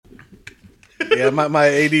Yeah, my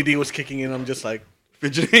ADD was kicking in. I'm just like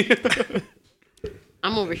fidgeting.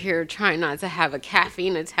 I'm over here trying not to have a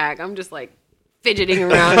caffeine attack. I'm just like fidgeting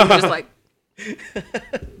around. I'm just like,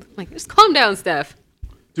 just calm down, Steph.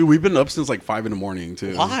 Dude, we've been up since like 5 a.m.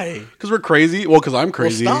 too. Why? Because we're crazy. Well, because I'm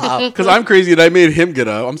crazy. Well, stop. Because I'm crazy and I made him get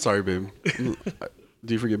up. I'm sorry, babe.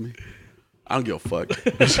 Do you forgive me? I don't give a fuck.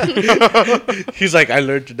 He's like, I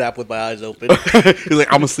learned to nap with my eyes open. He's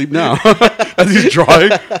like, I'm asleep now. As he's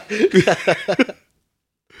drawing.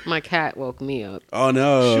 My cat woke me up. Oh,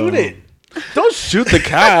 no. Shoot it. Don't shoot the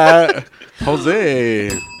cat. Jose.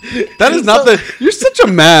 That is not the... You're such a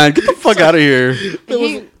man. Get the fuck out of here.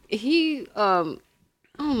 He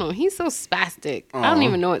I don't know. He's so spastic. I don't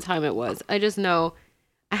even know what time it was. I just know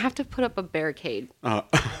I have to put up a barricade. Right?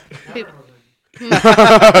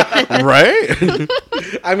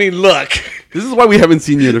 I mean, look. This is why we haven't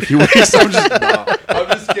seen you in a few weeks. I'm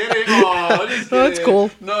just kidding. That's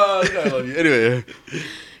cool. No, I love you. Anyway.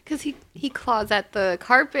 Because he claws at the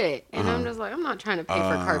carpet. And I'm just like, I'm not trying to pay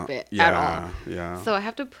for carpet at all. Yeah. So I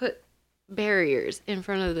have to put barriers in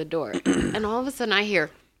front of the door. And all of a sudden I hear,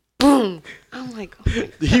 boom. I'm like, oh my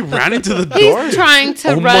God. He ran into the door? He's trying to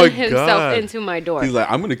Oh my run himself God. into my door. He's like,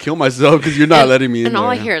 I'm going to kill myself because you're not letting me in And all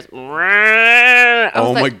I there. hear is, I was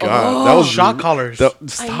Oh my like, God. oh. That was Shock collars.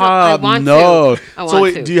 Stop. want No. to. I So want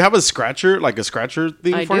wait, to. do you have a scratcher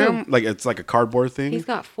thing I for do. him? Like it's like a cardboard thing? He's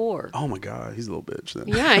got 4. Oh my God. He's a little bitch then.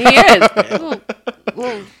 Yeah, he is.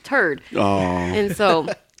 little turd. Oh, And so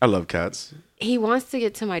I love cats. he wants to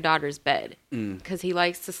get to my daughter's bed Mm. because he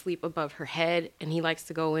likes to sleep above her head and he likes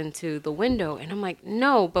to go into the window. And I'm like,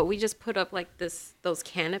 no, but we just put up like those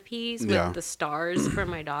canopies with Yeah. the stars for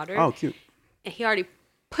my daughter. Oh, cute. And he already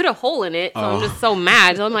put a hole in it. So I'm just so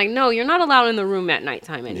mad. So I'm like, no, you're not allowed in the room at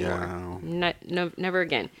nighttime anymore. No, never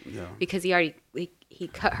again. Yeah. Because he already he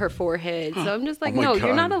cut her forehead. So I'm just like, Oh my no,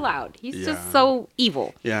 you're not God. allowed. He's Yeah. just so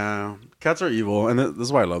evil. Yeah. Cats are evil, and this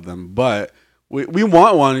is why I love them. But we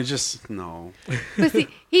want one. It's just, no. But see,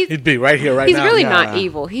 he's He'd be right here, right he's now. really yeah. not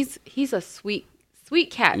evil. He's a sweet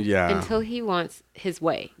cat Yeah. until he wants his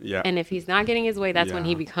way. Yeah. And if he's not getting his way, that's when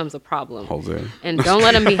he Yeah. becomes a problem. Jose. And don't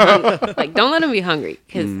let him be hungry. Don't let him be hungry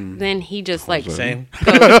because then he just like Same.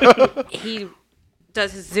 he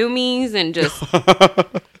does his zoomies and just.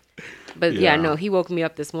 But yeah, no, he woke me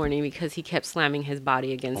up this morning because he kept slamming his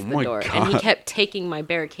body against the my door and he God. kept taking my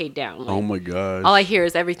barricade down. Like, Oh my God. all I hear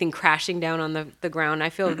is everything crashing down on the ground. I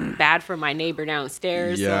feel bad for my neighbor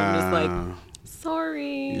downstairs. So I'm just like,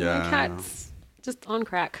 sorry, Yeah. my cat's just on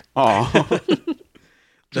crack. Oh.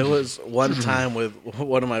 There was one time with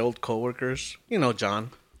one of my old coworkers. You know,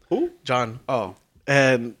 John. Who? John. Oh.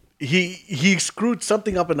 And he screwed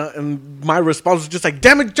something up, and my response was just like,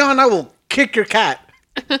 "Damn it, John! I will kick your cat."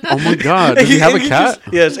 Oh my God. Does he have a cat?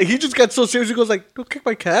 Yes. And he just got so serious. He goes like, "Don't kick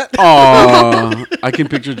my cat." Oh, I can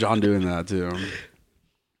picture John doing that too.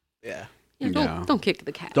 Yeah. Yeah, Yeah. don't kick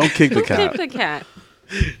the cat. Don't kick the Don't cat. kick the cat.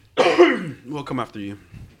 We'll come after you.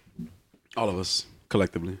 All of us,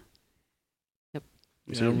 collectively.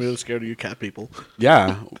 Yeah, I'm really scared of you cat people.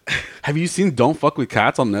 Yeah. Have you seen Don't Fuck with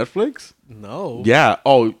Cats on Netflix? No. Yeah.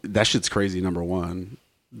 Oh, that shit's crazy, number one.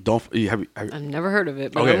 Have you I've never heard of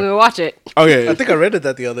it, but Okay. I'm gonna watch it. okay. I think I read it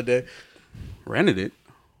that the other day. rented it.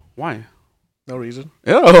 Why? No reason.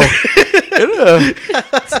 Ew. Ew.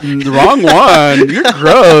 It's the wrong one. You're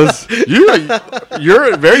gross.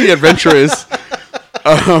 You're very adventurous.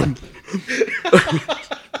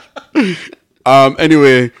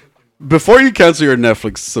 Anyway, before you cancel your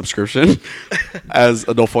Netflix subscription, as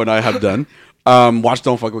Adolfo and I have done, watch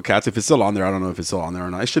Don't Fuck with Cats. If it's still on there, I don't know if it's still on there or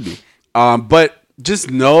not. It should be. But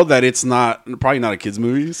just know that it's probably not a kids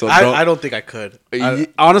movie. So I don't think I could.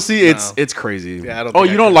 honestly, it's crazy. Yeah, I don't Oh, think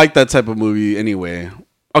you I don't could. like that type of movie anyway.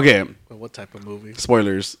 Okay, What type of movie? It's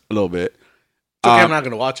spoilers a little bit. okay, I'm not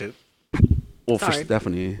gonna watch it. Well, for Sorry.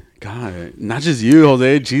 Stephanie, God, not just you,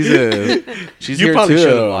 Jose. Jesus, she's You here probably too.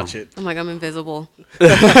 shouldn't watch it. I'm like, I'm invisible.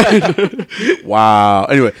 Wow.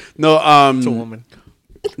 Anyway, no. It's a woman.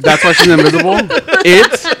 That's why she's invisible.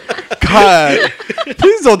 It's God.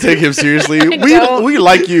 Please don't take him seriously. don't. We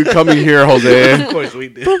like you coming here, Jose. Of course we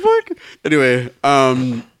did. The fuck? Anyway,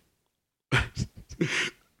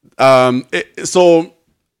 so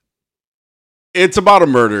it's about a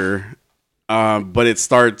murder, but it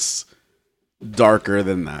starts darker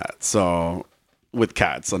than that. So with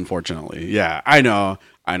cats, unfortunately, yeah, I know,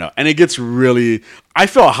 and it gets really. I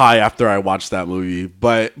felt high after I watched that movie,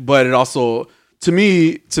 but it also to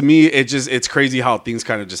me, it's crazy how things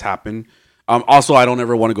kind of just happen. Also, I don't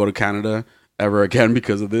ever want to go to Canada ever again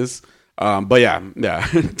because of this. But yeah. I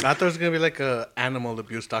thought it was gonna be like a animal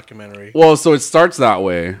abuse documentary. Well, so it starts that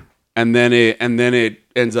way, and then it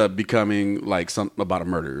ends up becoming like something about a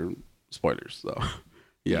murder. Spoilers, so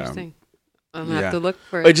yeah. Interesting. I'm gonna have to look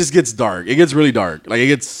for It it. just gets dark. It gets really dark. Like it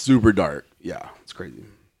gets super dark. Yeah, it's crazy.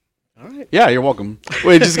 All right. Yeah, you're welcome.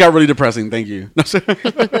 Wait, it just got really depressing. Thank you.